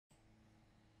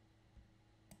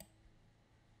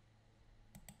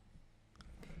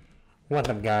What's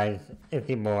up guys, it's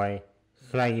your boy,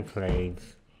 Swaggy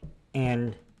Plays,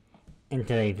 and in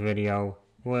today's video,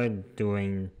 we're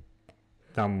doing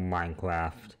some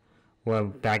Minecraft.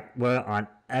 We're on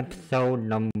episode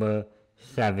number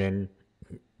 7,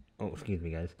 excuse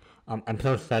me guys,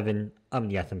 episode 7 of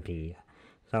the SMP.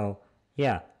 So,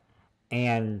 yeah,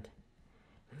 and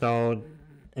so,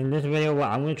 in this video, what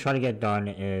I'm going to try to get done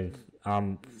is,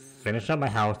 finish up my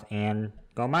house and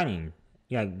go mining.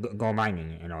 Yeah, go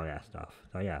mining and all that stuff.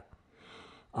 So yeah.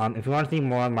 If you want to see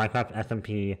more Minecraft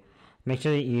SMP, make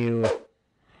sure that you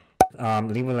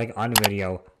leave a like on the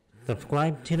video,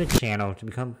 subscribe to the channel to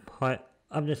become part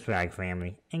of the Swag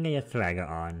family, and get your swagger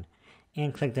on,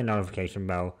 and click the notification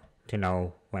bell to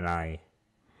know when I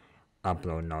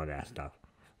upload and all that stuff.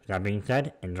 With that being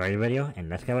said, enjoy the video and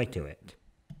let's get right to it.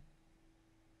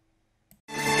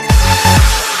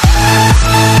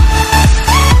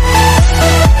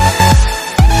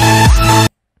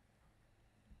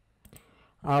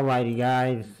 Alrighty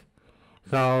guys,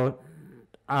 so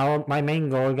my main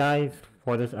goal guys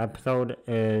for this episode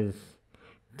is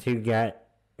to get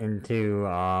into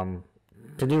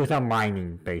to do some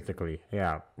mining basically.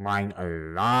 Yeah, mine a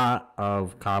lot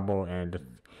of cobble and just,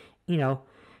 you know,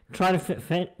 try to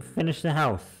finish the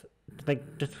house.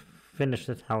 Like just finish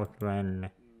this house when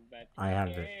I have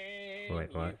it.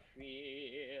 Wait, what?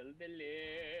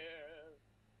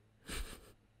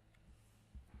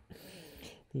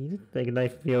 You think I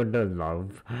feel the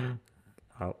love?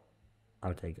 I'll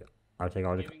take it. I'll take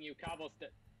all the. Giving you cobblestone.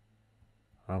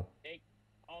 Oh. Take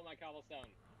all my cobblestone.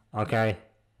 Okay.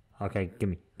 Okay. Give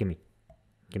me it.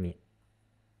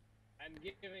 I'm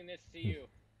giving this to you.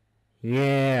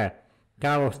 Yeah.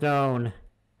 Cobblestone.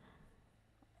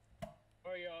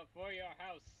 For your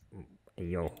house.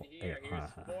 Yo. Here's 4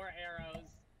 arrows.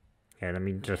 Okay. Let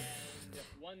me just. And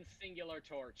 1 singular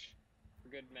torch, for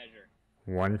good measure.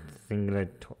 One singular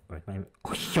torch. Oh,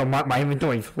 so my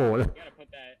inventory's full. You gotta put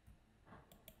that.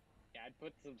 Yeah, I'd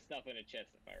put some stuff in a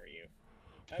chest if I were you.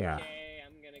 Okay, yeah.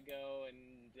 I'm gonna go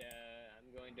and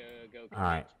I'm going to go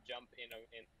jump in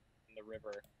the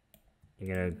river.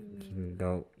 You're gonna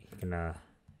go. You're gonna.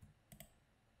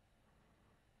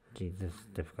 Jesus,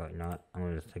 difficult. Not. I'm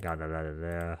gonna just take out that letter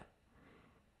there.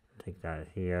 Take that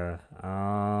here.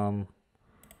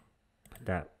 Put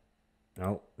that.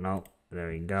 Nope. There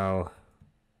we go.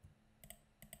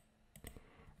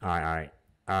 Alright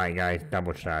guys,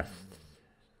 double chest.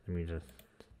 Let me just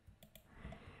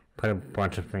put a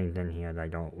bunch of things in here that I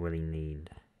don't really need.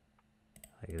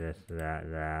 Like this,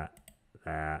 that.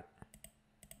 I'll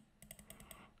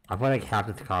put like half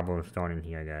this cobblestone in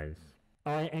here, guys.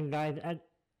 Alright, and guys,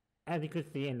 as you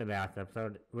could see in the last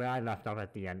episode, where I left off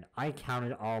at the end, I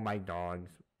counted all my dogs.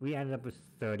 We ended up with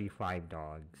 35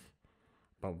 dogs.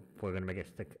 But we're gonna make it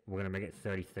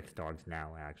 36 dogs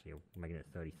now, actually. We're making it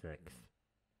 36.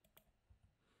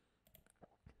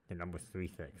 The number's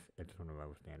 36. It's one of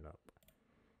those stand up.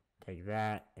 Take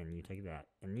that, and you take that.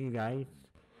 And you guys,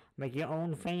 make your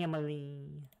own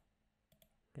family.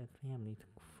 That family's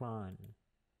fun.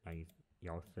 Now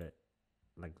y'all sit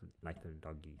like the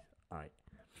doggies. Alright.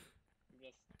 I'm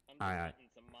just putting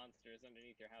some monsters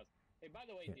underneath your house. Hey, by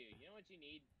the way, dude, you know what you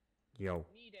need? Yo.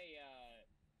 You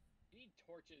need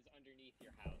torches underneath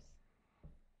your house.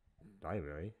 Do I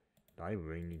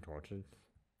really need torches?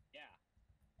 Yeah.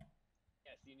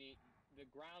 Yes, you need. The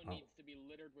ground needs to be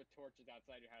littered with torches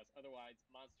outside your house. Otherwise,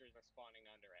 monsters are spawning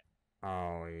under it.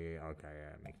 Oh yeah. Okay, yeah,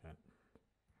 that makes sense.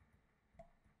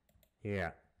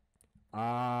 Yeah.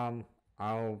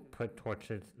 I'll put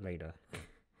torches later.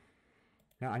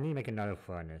 Now I need to make another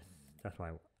furnace. That's what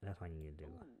I need to do.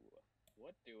 Ooh,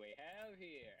 what do we have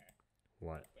here?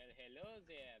 What? Well, hello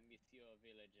there, Monsieur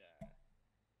Villager.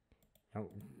 Now,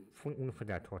 I'm gonna put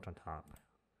that torch on top.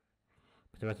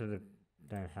 But the rest of the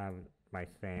then have my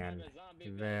sand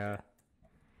there.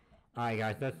 Alright,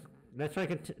 guys, let's try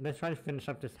to finish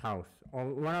up this house. Or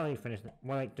we're not really finished.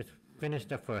 More like just finish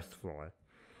the first floor.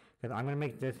 Because I'm gonna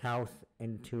make this house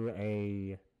into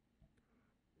a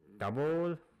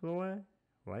double floor,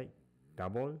 right?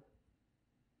 Double.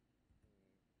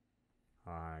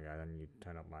 Alright, guys, I need to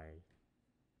turn up my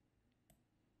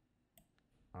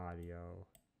audio.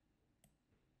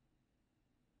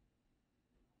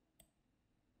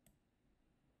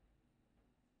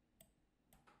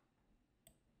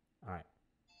 Alright.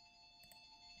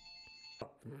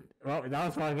 Well, that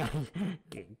was fun, guys.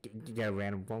 Get a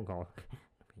random phone call.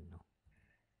 No.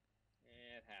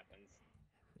 It happens.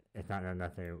 It's not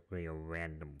necessarily a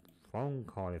random phone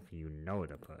call if you know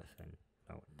the person.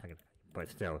 So, technically.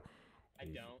 But still. I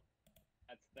don't.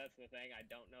 That's the thing. I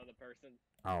don't know the person.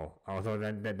 Oh, so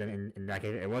then in that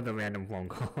case, it was a random phone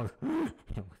call. It was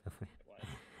a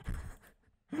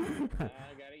I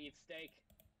gotta eat steak.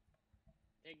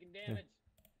 Taking damage.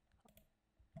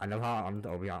 I love how I'm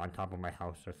over on top of my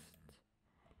house just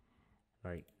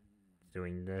like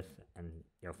doing this and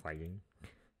you're fighting.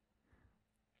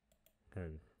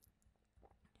 Cause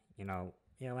you know,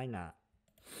 yeah, why not?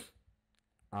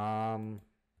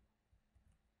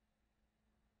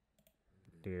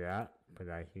 Do that, put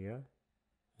that here,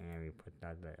 and we put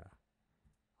that there.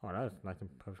 Oh, that's nice and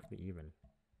perfectly even.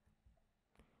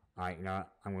 Alright, you know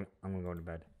what? I'm gonna go to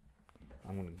bed.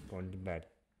 I'm gonna go into bed.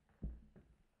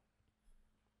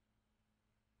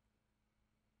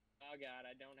 Oh god,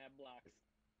 I don't have blocks.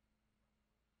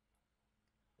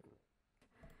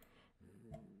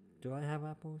 Do I have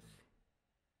apples?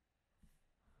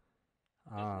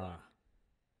 One.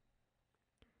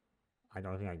 I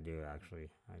don't think I do actually.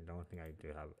 I don't think I do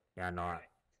have. Yeah, no, Right.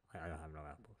 I don't have no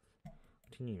apples. What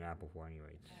do you need an apple for,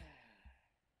 anyways?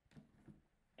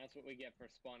 That's what we get for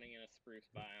spawning in a spruce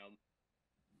biome.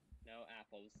 No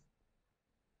apples.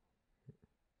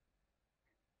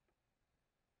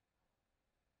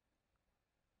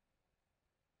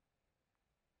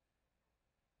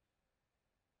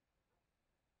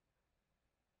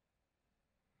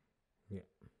 Yeah.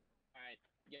 Alright,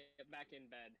 get back in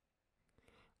bed.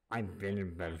 I've been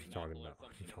in bed. Find What you an talking apple or about?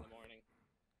 What you something in the talking morning.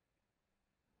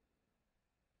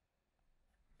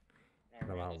 about?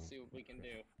 Alright, let's see what we can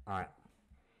do. Alright.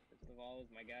 First of all, is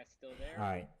my guy still there?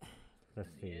 Alright. Let's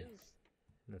He see. is.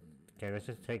 Okay, let's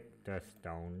just take the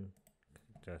stone.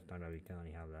 The stone that we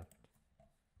currently have left.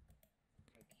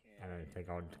 Okay. And then take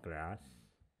out the glass.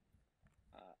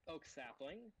 Oak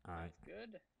sapling. Alright. That's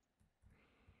good.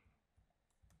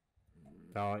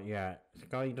 So, yeah.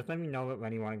 Skully, just let me know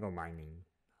when you want to go mining.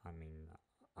 I mean,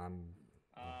 I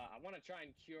want to try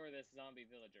and cure this zombie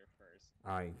villager first.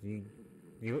 Alright,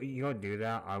 you go do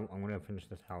that. I'm gonna finish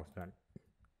this house then.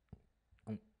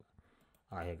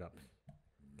 Hiccups.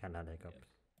 Can't have hiccups.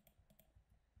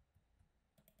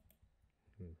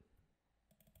 Yep.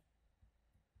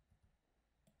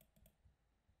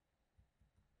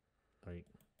 Like,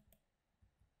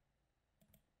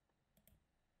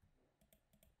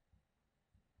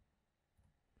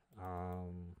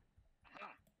 Aha!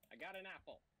 I got an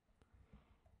apple.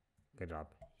 good job.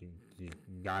 You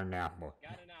got an apple.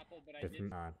 Got an apple, but I It's did.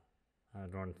 not. I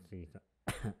don't see.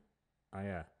 Oh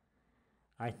yeah,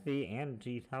 I see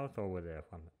Angie's house over there.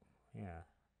 Yeah,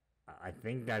 I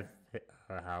think that's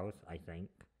her house. I think.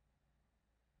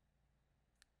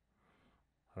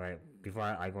 Alright, before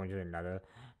I go into the nether,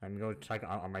 let me go check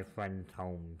out on my friend's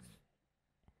homes.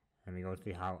 Let me go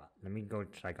see how. Let me go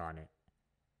check on it.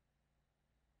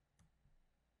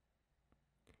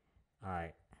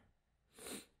 Alright.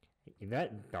 Is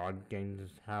that Dog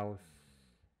Games' house?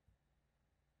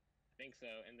 I think so.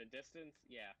 In the distance,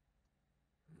 yeah.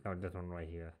 No, this one right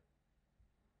here.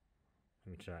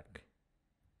 Let me check.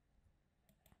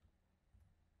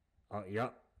 Oh,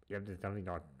 yep. Yep, there's definitely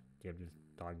dog. Yep, this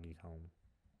doggy's home.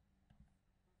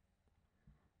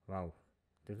 Wow.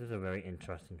 This is a very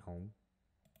interesting home.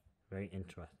 Very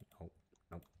interesting. Oh,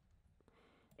 nope.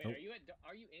 Wait, Nope.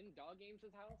 are you in Dog Games'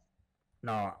 house?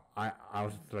 No, I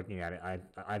was just looking at it.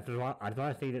 I just want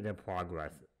to see their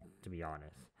progress, to be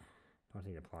honest. I want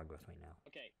to see the progress right now.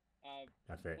 Okay.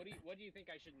 That's it. What do you think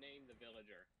I should name the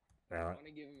villager? I Well, want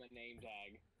to give him a name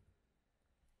tag.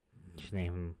 just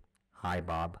name him Hi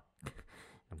Bob.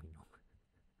 Nobody knows.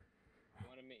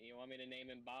 You want me to name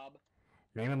him Bob?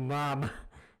 Name him Bob.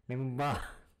 Name him Bob.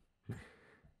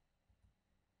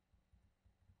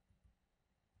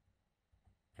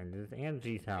 And this is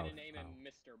Angie's I'm house. gonna name him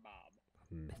Mr. Bob.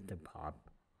 Mr. Bob.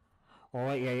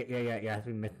 Oh yeah. It has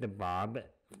to be Mr. Bob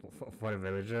for the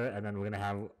villager, and then we're gonna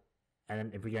have, and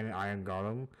then if we get an iron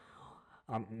golem,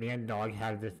 me and Dog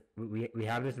have this. We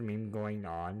have this meme going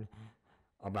on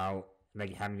about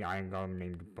like having the iron golem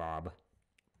named Bob.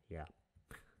 Yeah.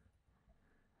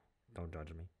 Don't judge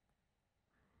me.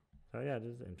 So yeah,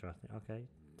 this is interesting. Okay,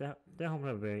 their homes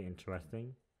are very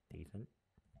interesting, decent.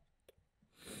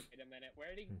 Wait a minute,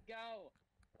 where'd he go?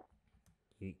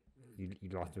 You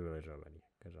lost the villager already.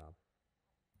 Good job.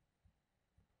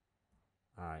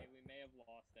 Alright. Okay, we may have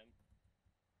lost him.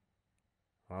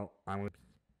 Well, I'm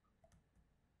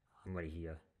right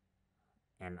here,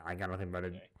 and I got nothing better.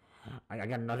 Okay. I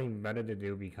got nothing better to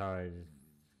do because,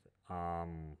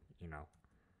 you know,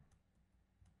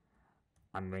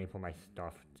 I'm waiting for my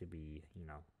stuff to be, you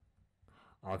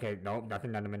know. Okay, nope, that's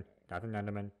an Enderman. That's an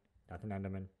Enderman. That's an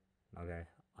Enderman. Okay,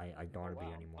 I don't want to be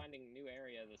anymore. I'm finding a new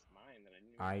area of this mine that I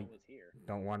didn't I even know was here.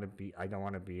 don't want to be. I don't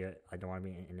want to be it. I don't want to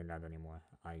be in the nether anymore.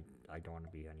 I don't want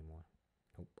to be here anymore.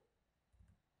 Nope.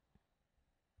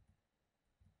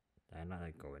 I'm not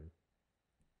like going.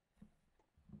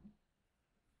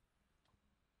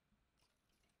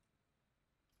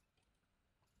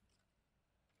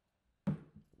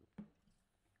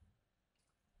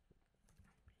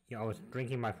 Yeah, I was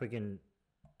drinking my freaking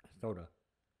soda.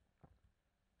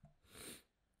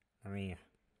 I mean,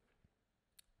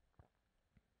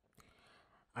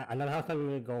 I know how some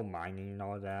people go mining and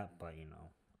all that, but you know.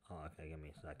 Oh, okay, give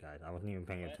me a sec, guys. I wasn't even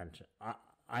paying attention.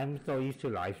 I'm so used to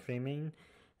live streaming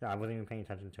that I wasn't even paying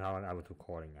attention to how I was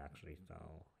recording, actually. So,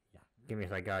 yeah. Give me a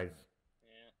sec, guys.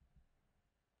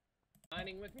 Yeah.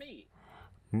 Mining with me.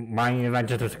 Mining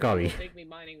Adventures with Skully. Take me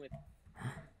mining with.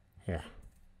 Yeah.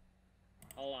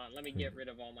 Hold on, let me get rid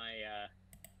of all my.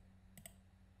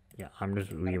 Yeah, I'm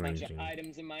just rearranging. A bunch of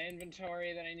items in my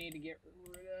inventory that I need to get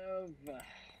rid of.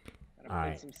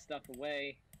 Gotta put some stuff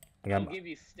away. I'll give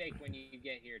you steak when you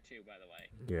get here too, by the way.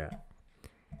 Yeah.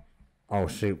 Oh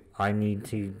shoot, I need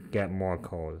to get more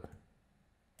coal.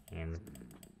 And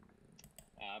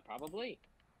probably.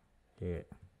 Yeah.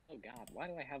 Oh god, why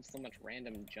do I have so much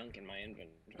random junk in my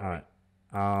inventory? Alright.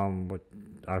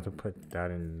 I have to put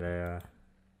that in there.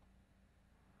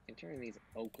 I can turn these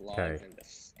oak logs into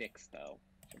sticks though.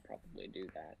 Should probably do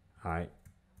that. Alright.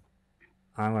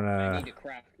 I need to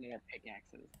craft more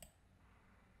pickaxes.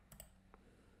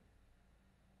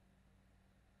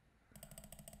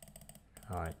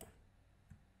 Alright.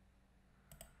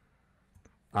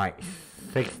 Alright,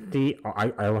 60. Oh,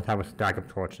 I almost have a stack of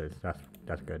torches.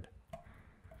 That's good.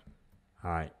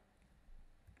 Alright.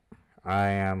 I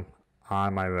am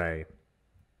on my way.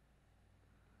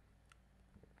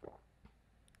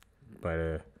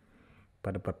 But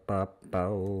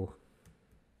bo.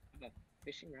 A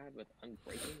fishing rod with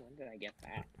unbreaking? When did I get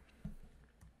that?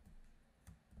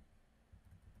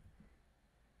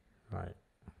 Alright.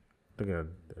 Look at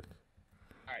this.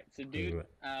 Alright, so dude,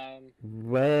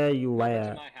 where you at?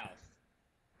 To my house.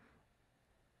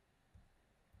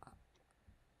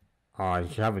 Oh, you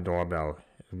should have a doorbell.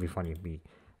 It'd be funny if the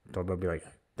doorbell be like,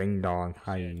 ding dong,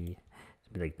 hi. It'd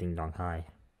be like, ding dong, hi.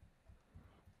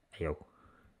 Hey, yo.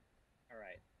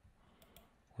 Alright.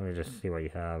 Let me just see what you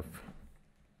have.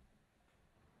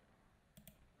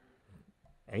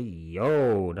 Hey,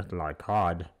 yo, that's a lot of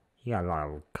cod. You got a lot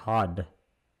of cod.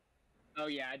 Oh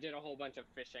yeah, I did a whole bunch of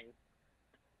fishing.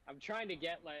 I'm trying to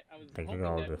get, like, I was hoping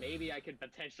that maybe I could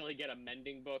potentially get a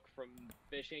mending book from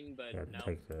fishing, but yeah, no.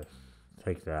 Take this.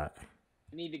 Take that.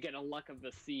 I need to get a Luck of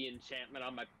the Sea enchantment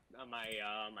on my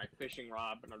my fishing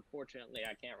rod, but unfortunately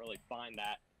I can't really find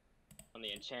that on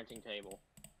the enchanting table.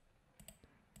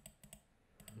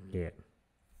 Yeah.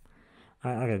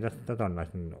 Okay, that's all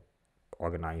nice and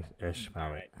organized-ish.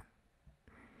 Alright.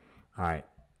 Alright.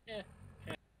 Yeah.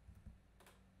 Did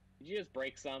you just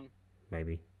break some?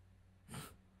 Maybe.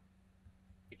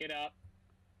 Pick it up.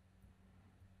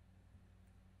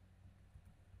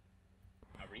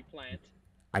 Replant.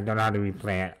 I don't know how to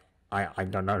replant. I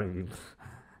don't know how to replant.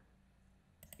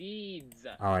 Seeds.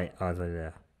 Alright, oh, it's right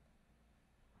there.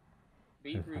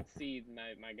 Beetroot seeds,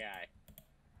 my guy.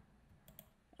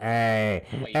 Hey,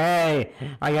 hey!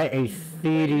 I got a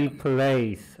seedy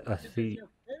place. A seed. This is your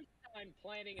first time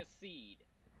planting a seed.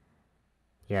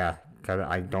 Yeah, cause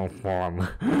I don't farm.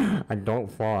 I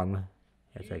don't farm.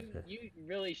 You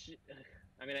really should.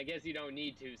 I mean, I guess you don't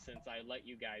need to since I let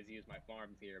you guys use my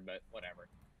farms here, but whatever.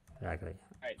 Exactly.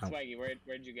 Alright, Swaggy,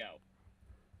 where'd you go?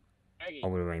 Swaggy.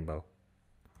 Over the rainbow.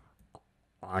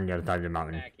 On the other side of the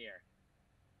mountain. Back here.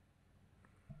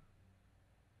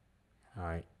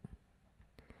 Alright.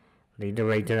 Lead the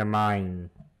way to the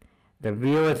mine. The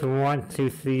viewers want to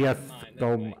see us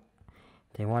go.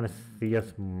 They want to see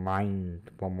us mine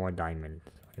one more diamond.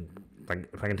 If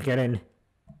I can get in.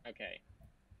 Okay.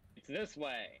 It's this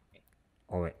way.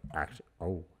 Oh, wait, actually.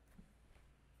 Oh.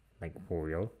 Like, for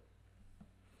real?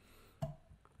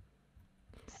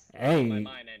 Hey! My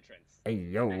mine entrance. Hey,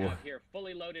 yo! I have here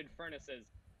fully loaded furnaces.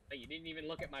 But you didn't even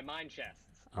look at my mine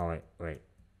chests. Oh, wait.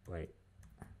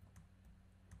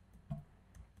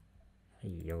 Hey,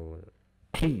 yo.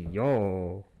 Hey,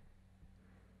 yo!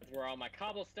 That's where all my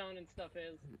cobblestone and stuff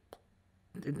is.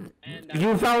 And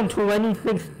you found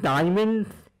 26 diamonds?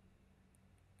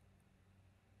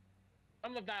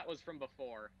 Some of that was from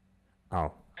before.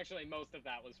 Oh. Actually, most of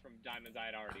that was from diamonds I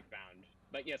had already found.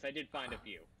 But yes, I did find a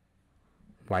few.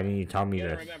 Why didn't you tell me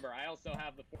this? Remember, I also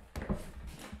have the...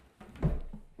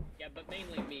 Yeah, but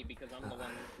mainly me, because I'm the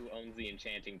one who owns the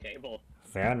enchanting table.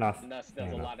 Fair enough. And thus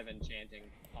does a lot of enchanting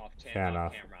off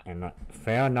camera.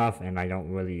 Fair enough, and I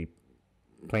don't really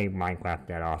play Minecraft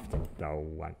that often, so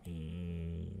I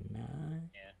mean... Yeah.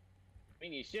 I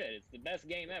mean, you should. It's the best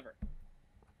game ever.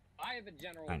 I have a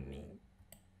general rule.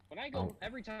 When I go,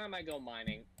 every time I go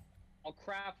mining, I'll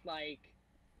craft like,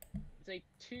 say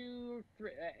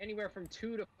anywhere from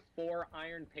 2 to 4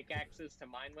 iron pickaxes to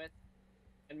mine with.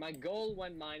 And my goal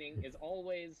when mining is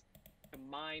always to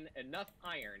mine enough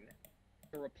iron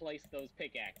to replace those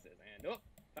pickaxes. And oh,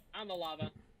 found the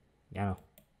lava. Yeah.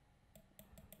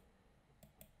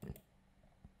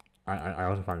 I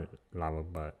also found lava,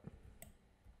 but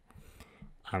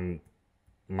I'm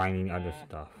mining other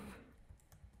stuff.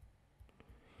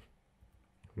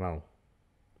 Well,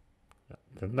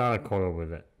 there's not a coal over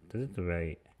there. This is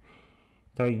very.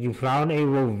 So you found a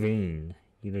ravine.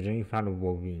 You literally found a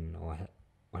ravine. Oh,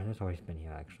 why has always been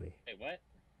here actually? Wait, what?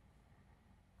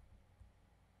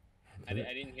 I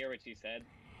didn't hear what you said.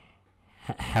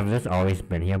 Have this always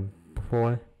been here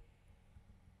before?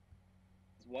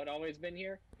 Has what always been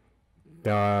here?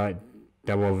 The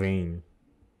ravine.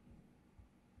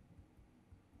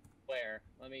 Where?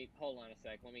 Hold on a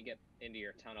sec. Let me get into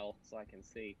your tunnel so I can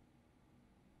see.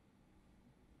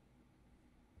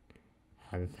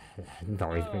 Has it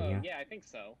always been here? Yeah, I think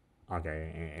so.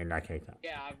 Okay, in that case.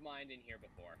 Yeah, I've mined in here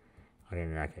before. Okay,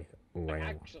 in that case. Wait.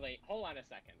 Actually, hold on a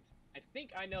second. I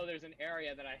think I know there's an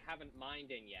area that I haven't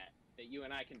mined in yet that you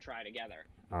and I can try together.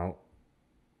 Oh.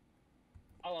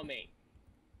 Follow me.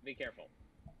 Be careful.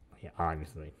 Yeah,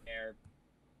 obviously. There's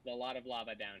a lot of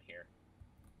lava down here.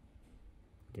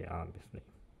 Yeah, obviously.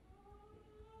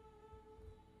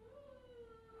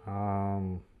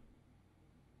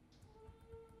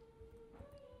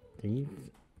 These.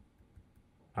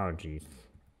 Oh, jeez.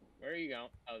 Where are you going?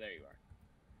 Oh, there you are.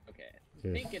 Okay.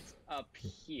 I think it's up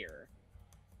here.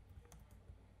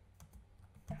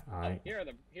 Oh, here are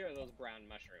those brown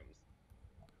mushrooms.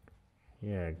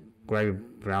 Yeah, gray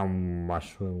brown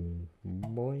mushroom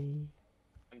boy.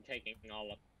 I'm taking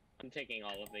all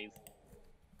of these.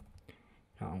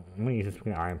 I'm gonna use this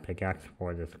iron pickaxe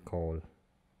for this coal.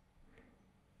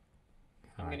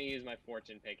 I'm gonna use my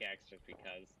fortune pickaxe just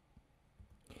because.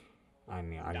 I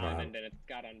mean, it's diamond and it's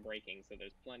got unbreaking, so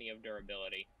there's plenty of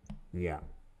durability. Yeah,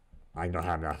 I don't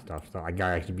have that stuff, so I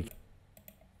gotta actually be.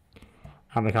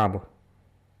 How many combo?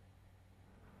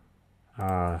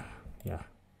 Yeah.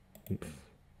 Oops.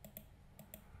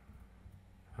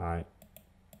 Alright.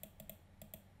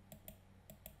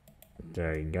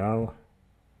 There you go.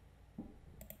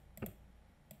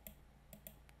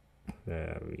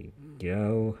 There we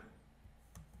go.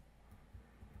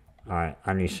 Alright,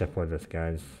 I need ship for this,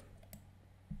 guys.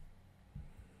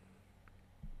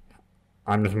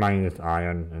 I'm just mining this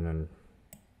iron, and then,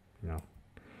 you know,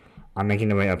 I'm making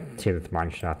the way up to this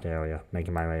mine shaft area,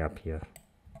 making my way up here.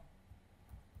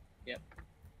 Yep.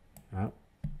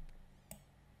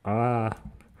 Oh.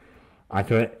 I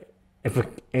thought if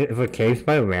a cave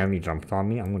spider randomly jumps on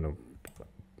me, I'm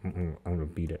gonna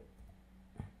beat it.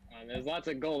 There's lots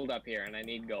of gold up here, and I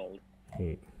need gold.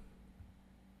 Hey.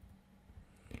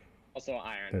 Also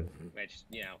iron, which,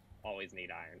 you know, always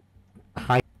need iron.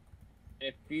 Hi.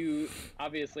 I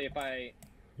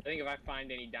think if I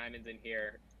find any diamonds in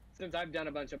here, since I've done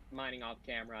a bunch of mining off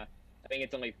camera, I think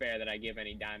it's only fair that I give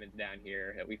any diamonds down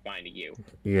here that we find to you.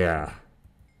 Yeah.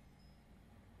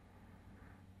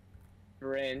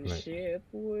 Friendship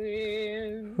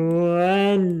wins.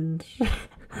 Friends.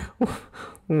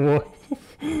 What?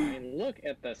 I mean, look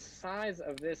at the size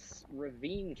of this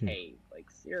ravine cave. Like,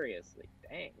 seriously,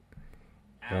 dang.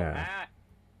 Ow, Yeah.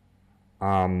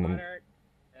 Water.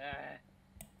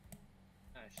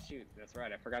 Shoot, that's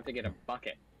right. I forgot to get a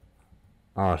bucket.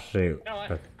 Oh shoot. You know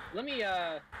what? Let me, you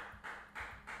know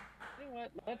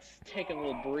what? Let's take a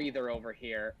little breather over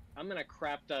here. I'm gonna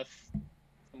craft us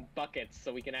some buckets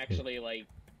so we can actually, like,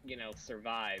 you know,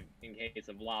 survive in case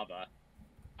of lava.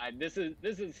 This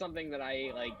is something that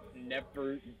I, like,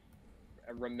 never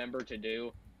remember to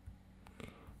do.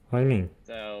 What do you mean?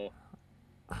 So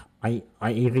I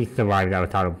easily survived that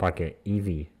without a bucket.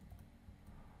 Easy.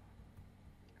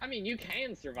 I mean, you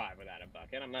can survive without a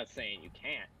bucket. I'm not saying you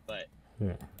can't, but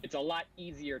Yeah. it's a lot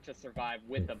easier to survive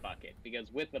with a bucket,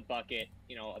 because with a bucket,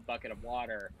 you know, a bucket of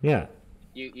water. Yeah.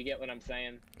 You get what I'm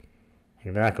saying?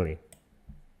 Exactly.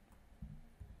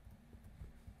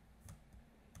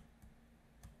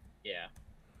 Yeah.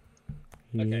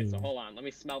 Okay, so hold on. Let me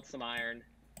smelt some iron.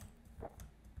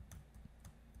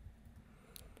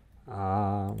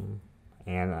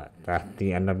 And that's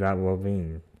the end of that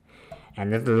ravine.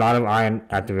 And there's a lot of iron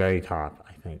at the very top.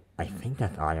 I think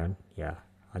that's iron. Yeah.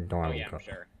 I don't want to go. I'm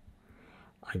sure.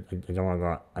 I don't want to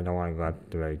go. I don't want to go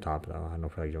at the very top though. I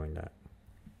don't feel like doing that.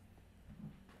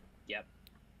 Yep.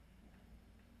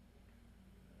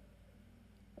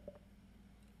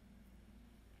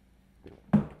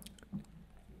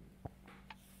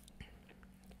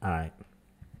 Alright.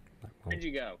 Where'd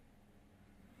you go?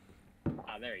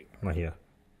 Ah, there you I'm right here.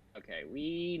 Okay,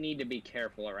 we need to be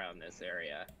careful around this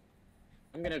area.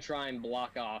 I'm gonna try and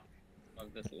block off some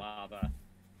of this lava.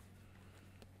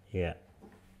 Yeah.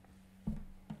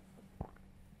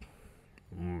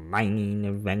 mining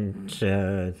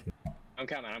adventures. I'm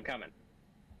coming.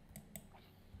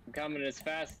 I'm coming as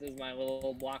fast as my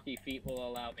little blocky feet will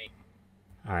allow me.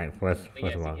 Alright, first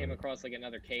Yes, of all. you came across like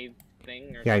another cave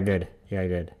thing or Yeah, something? I did. Yeah, I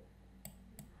did.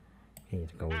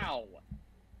 Let's go. Ow!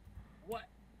 What?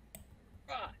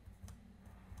 Ah!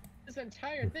 This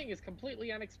entire thing is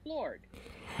completely unexplored.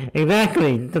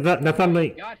 Exactly. That's what I'm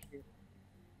Got here.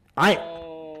 I.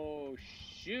 Oh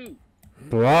shoot!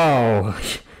 Bro,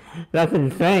 that's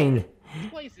insane. This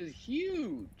place is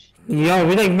huge. Yo,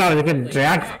 we like found a good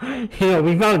jack. Yo,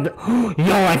 we found. Yo,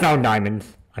 I found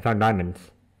diamonds.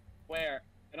 Where?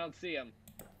 I don't see them.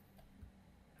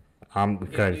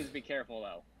 Because. Please be careful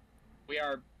though.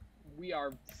 We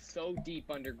are so deep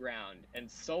underground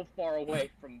and so far away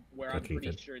from where I'm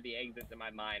pretty sure the exit to my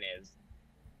mine is.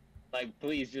 Like,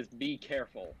 please just be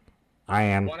careful. I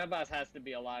am. One of us has to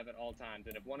be alive at all times,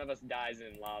 and if one of us dies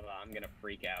in lava, I'm gonna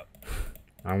freak out.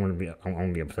 I'm gonna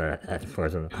be upset at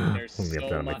first. I'm gonna be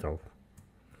upset at myself.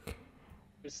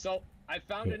 So I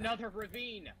found another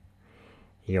ravine.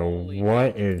 Yo,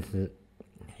 what is?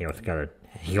 Yo, skeleton.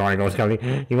 You wanna go,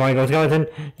 skeleton? You wanna go, skeleton?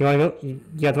 You wanna go? You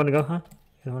guys wanna go, huh?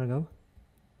 You guys wanna go?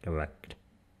 Correct.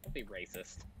 Don't be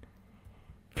racist.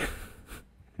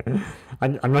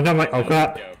 I'm not talking about. Oh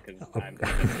crap!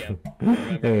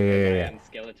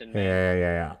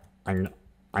 Yeah. I know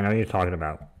what you're talking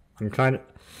about. I'm trying to.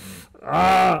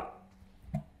 Ah.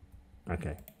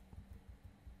 Okay.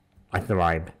 I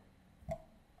survived.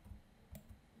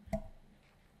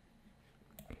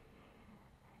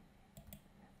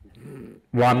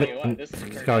 Well,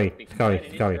 Skully.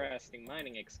 Interesting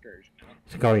mining excursion.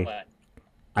 Skully. What?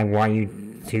 I want you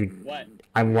to. What?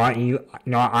 I want you.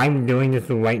 No, I'm doing this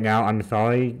right now. I'm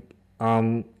sorry,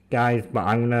 guys, but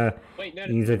I'm gonna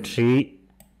use a cheat.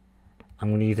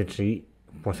 I'm gonna use a cheat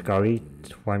for Skully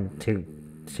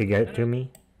to get it to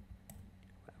me.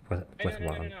 First of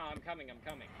all, no, I'm coming.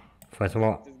 First of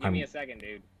all, just give me a second,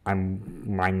 dude. I'm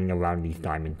mining around these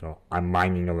diamonds, so I'm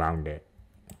mining around it.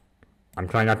 I'm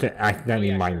trying not to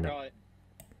accidentally mine them.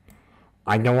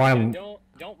 I don't want to.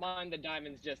 Don't mine the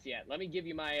diamonds just yet. Let me give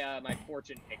you my my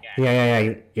fortune pickaxe.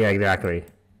 Yeah, exactly.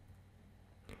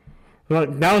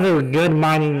 Look, that was a good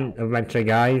mining adventure,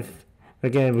 guys.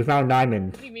 Again, we found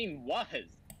diamonds. What do you mean was?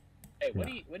 Hey, what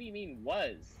do you mean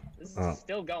was? This is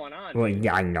still going on. Well,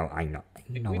 yeah, I know.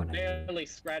 We barely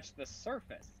scratched the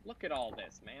surface. Look at all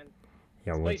this, man.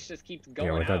 This place just keeps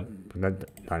going out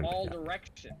in all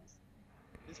directions.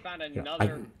 Just found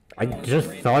another. I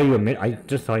just saw you a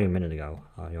minute ago.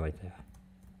 Oh, you're right there.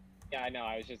 Yeah, I know.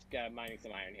 I was just mining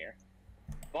some iron here.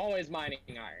 I'm always mining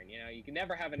iron. You know, you can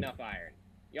never have enough iron.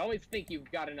 You always think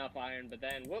you've got enough iron, but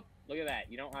then, whoop! Look at that.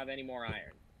 You don't have any more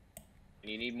iron,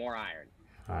 and you need more iron.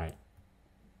 All right.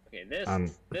 Okay,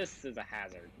 this is a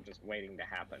hazard, just waiting to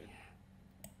happen.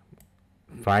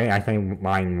 If I accidentally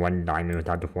mine one diamond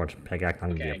without the fortune pickaxe, I'm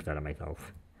gonna be upset at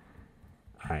myself.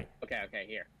 All right. Okay,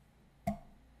 here.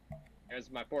 There's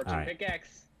my fortune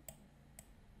pickaxe.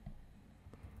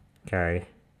 Okay.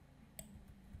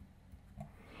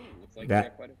 Like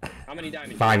how many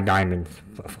diamonds? 5 diamonds.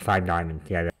 5 diamonds,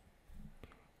 yeah.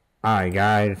 Alright,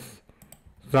 guys.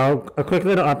 So, a quick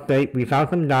little update. We found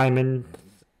some diamonds,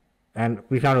 and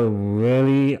we found a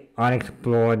really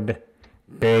unexplored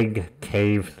big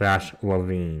cave /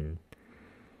 ravine.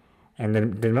 And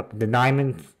the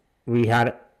diamonds we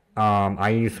had, I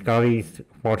used Skully's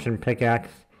fortune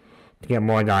pickaxe to get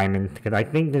more diamonds, because I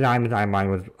think the diamonds I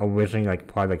mined was originally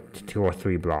probably 2 or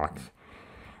 3 blocks.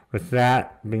 With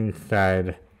that being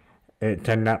said, it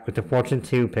turned out with the Fortune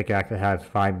 2 pickaxe, it has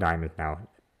 5 diamonds now.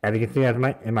 As you can see, in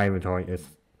my inventory,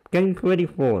 it's getting pretty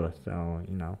full, so,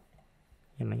 you know.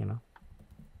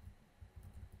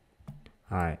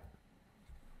 Alright.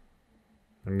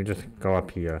 Let me just go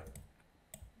up here.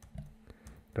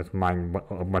 Just mine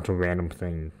a bunch of random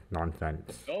things.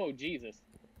 Nonsense. Oh, Jesus.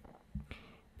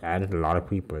 That is a lot of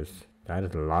creepers. That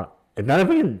is a lot. Is that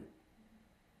even...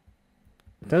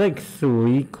 Is that like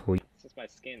 3 creepers? It's just my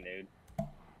skin, dude.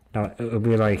 No, it would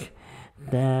be like...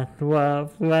 That's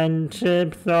what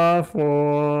friendships are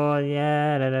for,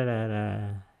 yeah, da da da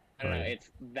da. I don't know,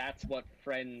 that's what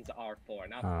friends are for,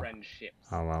 not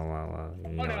friendships. Well.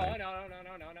 No.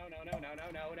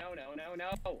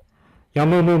 Yo,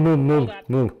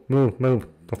 move,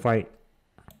 to fight.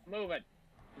 Moving.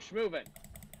 I'm schmoving.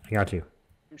 I got you.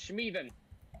 I'm schmeeving.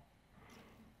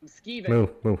 I'm skeeving.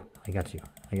 Move, I got you.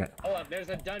 Oh, there's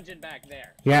a dungeon back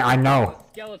there. Yeah, I know. There's a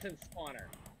skeleton spawner.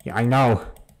 Yeah, I know.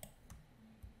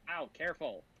 Ow,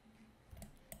 careful.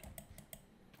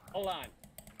 Hold on.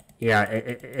 Yeah,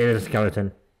 it is a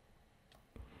skeleton.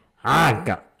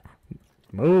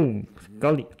 Move,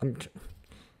 Skully.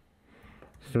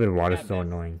 Stupid water's so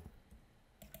annoying.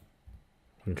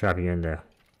 I'm trapping you in there.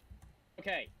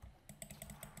 Okay.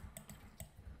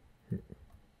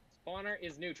 Spawner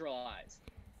is neutralized.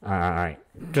 Alright.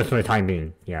 Just for the time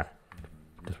being. Yeah.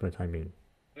 Just for the time being.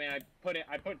 I mean,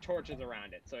 I put torches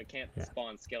around it so it can't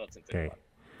spawn skeletons anymore. Okay.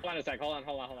 Hold on a sec. Hold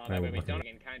on. That way we don't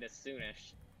get kind of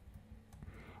soonish.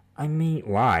 I mean,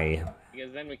 why?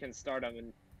 Because then we can start on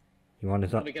the... You want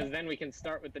to because then we can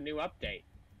start with the new update.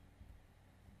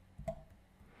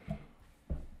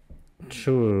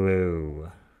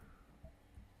 True.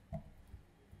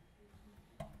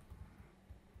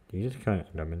 You just kind of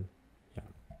Enderman. Yeah.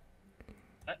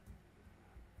 What?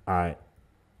 I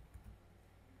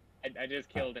just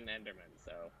killed an Enderman,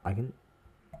 so... I can...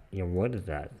 Yeah, what is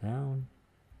that sound?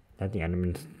 Is that the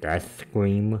Enderman's death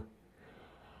scream?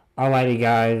 Alrighty,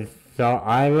 guys. So,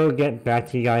 I will get back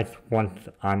to you guys once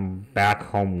I'm back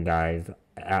home, guys,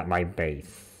 at my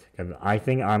base. Because I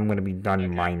think I'm going to be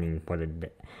done mining for the day.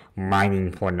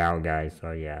 Mining for now, guys.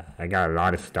 So, yeah. I got a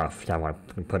lot of stuff that I want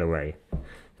to put away.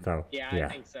 So, yeah. I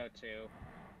think so, too.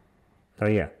 So,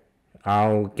 yeah.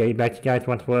 I'll get back to you guys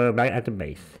once we're back at the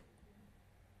base.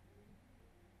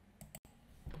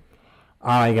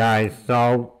 Alright guys,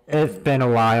 so it's been a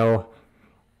while.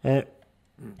 It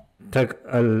took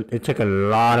a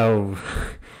lot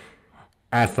of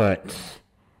effort,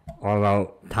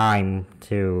 although time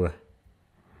to,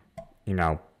 you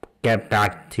know, get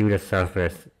back to the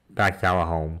surface, back to our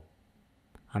home.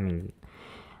 I mean,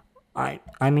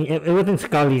 it wasn't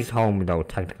Skully's home though,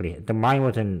 technically. The mine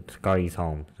wasn't Skully's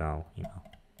home, so, you know.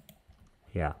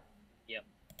 Yeah. Yep.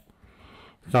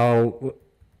 So,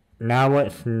 now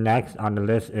what's next on the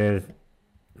list is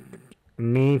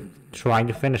me trying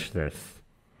to finish this.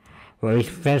 Or at least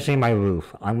finishing my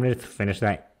roof. I'm going to finish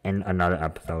that in another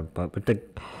episode, but with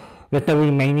the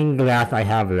remaining glass I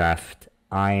have left,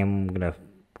 I'm gonna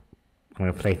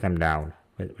place them down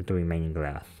with the remaining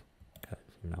glass. Cause,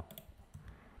 you know.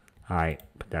 Alright,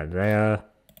 put that there.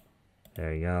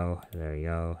 There you go,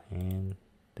 and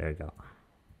there you go.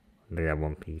 Look at that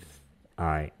one piece.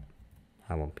 Alright,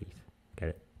 have one piece. Get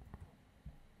it?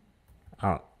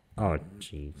 Oh,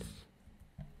 jeez.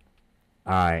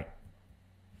 Alright,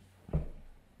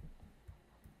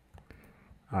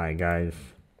 guys.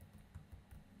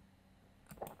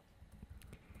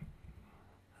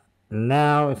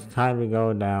 Now it's time to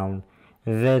go down,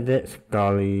 visit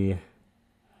Skully.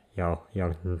 Yo,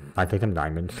 I take some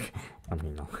diamonds. I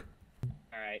mean, no.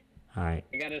 Alright.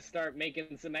 I gotta start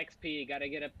making some XP. Gotta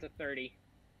get up to 30.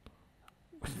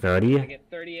 30? If I get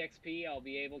 30 XP, I'll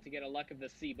be able to get a Luck of the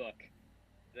Sea book.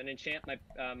 Then enchant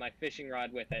my fishing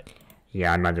rod with it.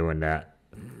 Yeah, I'm not doing that.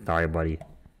 Sorry, buddy.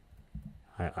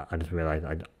 I just realized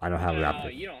I don't have No,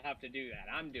 you don't have to do that.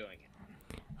 I'm doing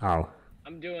it. Oh.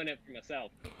 I'm doing it for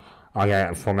myself. Oh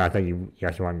yeah, for me I thought you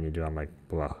actually wanted me to do it. I'm like,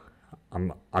 bro.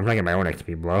 I'm trying to get my own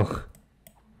XP, bro.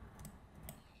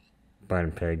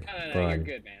 Burn pig. No, burn. you're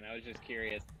good, man. I was just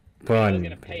curious. Burn. I was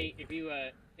gonna pay if you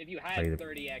had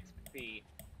 30 XP.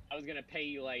 I was gonna pay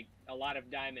you like a lot of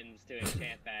diamonds to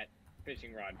enchant that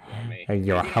fishing rod for me. Hey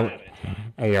yo,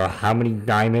 how many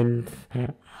diamonds?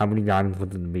 How many diamonds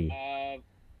would it be?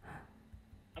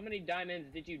 How many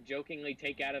diamonds did you jokingly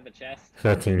take out of the chest?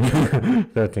 13.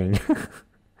 13.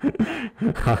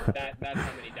 That's how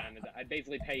many diamonds. I'd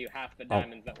basically pay you half the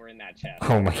diamonds that were in that chest.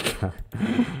 Oh my god.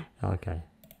 Okay.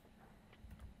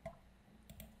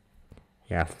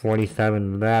 Yeah,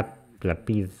 47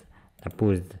 lapis.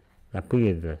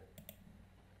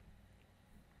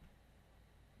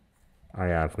 Oh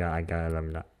yeah, I forgot. I got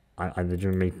 11. I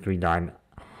literally made 3 diamonds.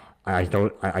 I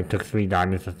took 3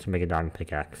 diamonds just to make a diamond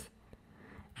pickaxe.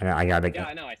 And I got like. Yeah,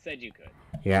 I know. I said you could.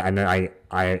 Yeah, and then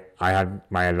I had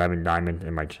my 11 diamonds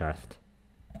in my chest.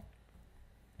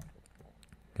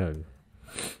 Good.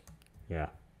 Yeah.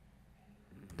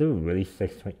 Dude, really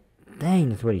 620.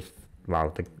 Dang, it's really. Wow,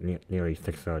 it's like nearly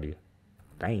 6:30.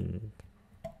 Dang.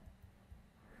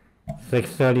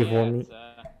 6:30 for me. It's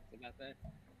about that.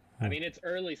 I mean, it's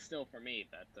early still for me,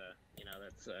 but you know,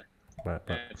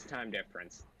 that's time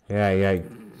difference. Yeah.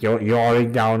 You're already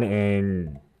down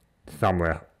in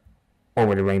somewhere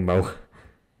over the rainbow.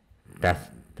 That's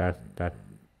really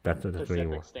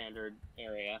Pacific Standard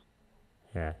area.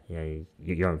 Yeah.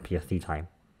 You're on PST time.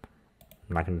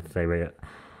 I'm not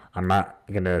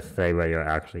gonna say where you're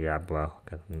actually at, bro.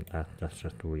 Cause that's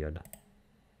just weird.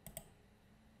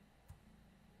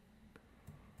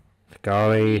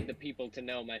 Skully. I need the people to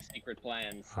know my secret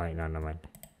plans. Alright, no mind.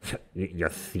 Your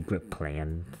secret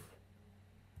plans.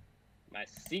 My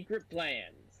secret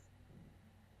plans.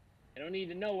 I don't need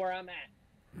to know where I'm at.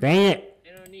 Dang it!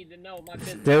 I don't need to know my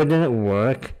business. Still didn't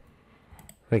work.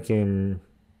 Freaking.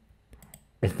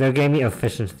 It still gave me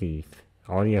efficiencies.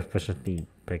 All the efficiency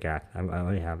pickaxe. I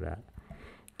already have that.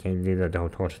 Can you do the whole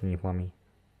torch thing for me?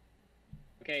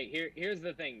 Okay, here's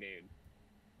the thing, dude.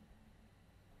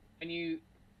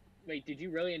 Wait, did you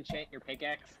really enchant your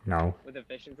pickaxe? No. With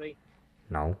efficiency?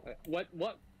 No. What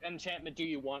enchantment do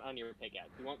you want on your pickaxe?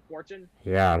 You want fortune?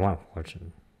 Yeah, I want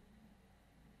fortune.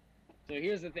 So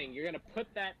here's the thing. You're going to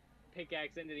put that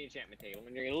pickaxe into the enchantment table,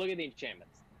 and you're going to look at the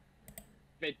enchantments.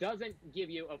 If it doesn't give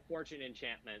you a fortune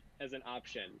enchantment as an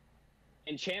option,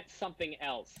 enchant something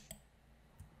else,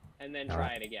 and then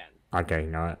try it again. Okay,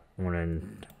 no,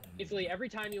 Basically, every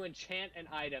time you enchant an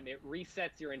item, it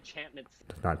resets your enchantments.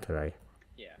 Not today.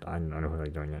 Yeah. I don't know what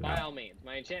I'm doing it now. By all means,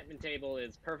 my enchantment table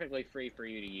is perfectly free for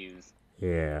you to use.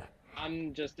 Yeah.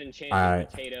 I'm just enchanting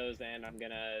potatoes, and I'm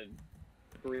gonna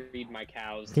breed my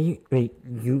cows. Wait,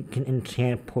 you can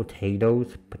enchant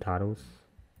potatoes?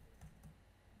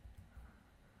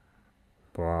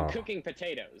 Bro. I'm cooking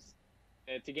potatoes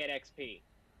to get XP.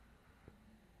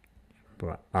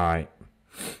 Bro, alright.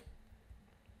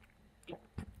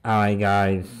 Alright,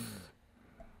 guys.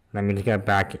 Let me just get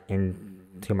back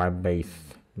into my base,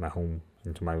 my home,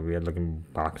 into my weird looking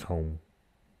box home.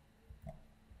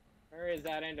 Where is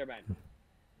that Enderman?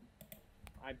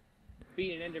 I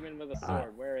beat an Enderman with a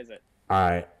sword. Where is it?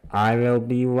 Alright, I will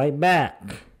be right back.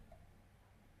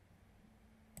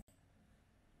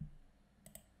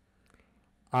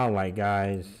 Alright,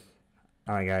 guys.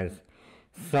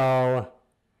 So,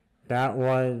 that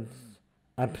was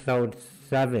episode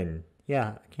 7.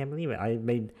 Yeah, I can't believe it. I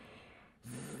made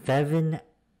 7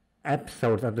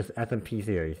 episodes of this SMP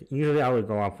series. Usually I would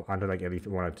go off onto like at least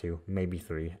 1 or 2, maybe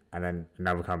 3, and then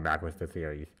never come back with the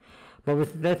series. But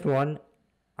with this one,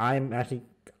 I'm actually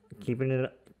keeping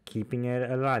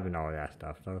it alive and all that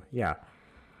stuff. So yeah.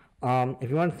 If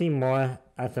you want to see more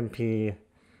SMP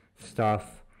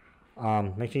stuff,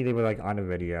 make sure you leave a like on the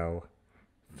video.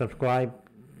 Subscribe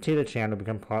to the channel,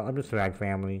 become part of the Swag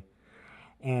family.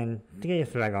 And to get your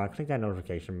Swag on, click that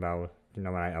notification bell to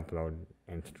know when I upload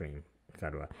and stream,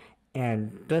 etc.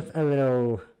 And just a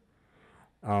little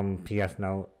PS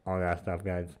note, all that stuff,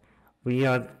 guys. We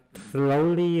are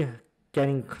slowly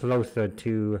getting closer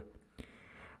to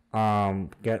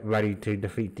get ready to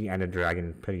defeat the Ender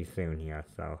Dragon pretty soon here,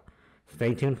 so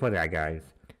stay tuned for that, guys.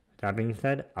 That being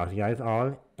said, I'll see you guys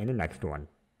all in the next one.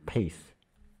 Peace.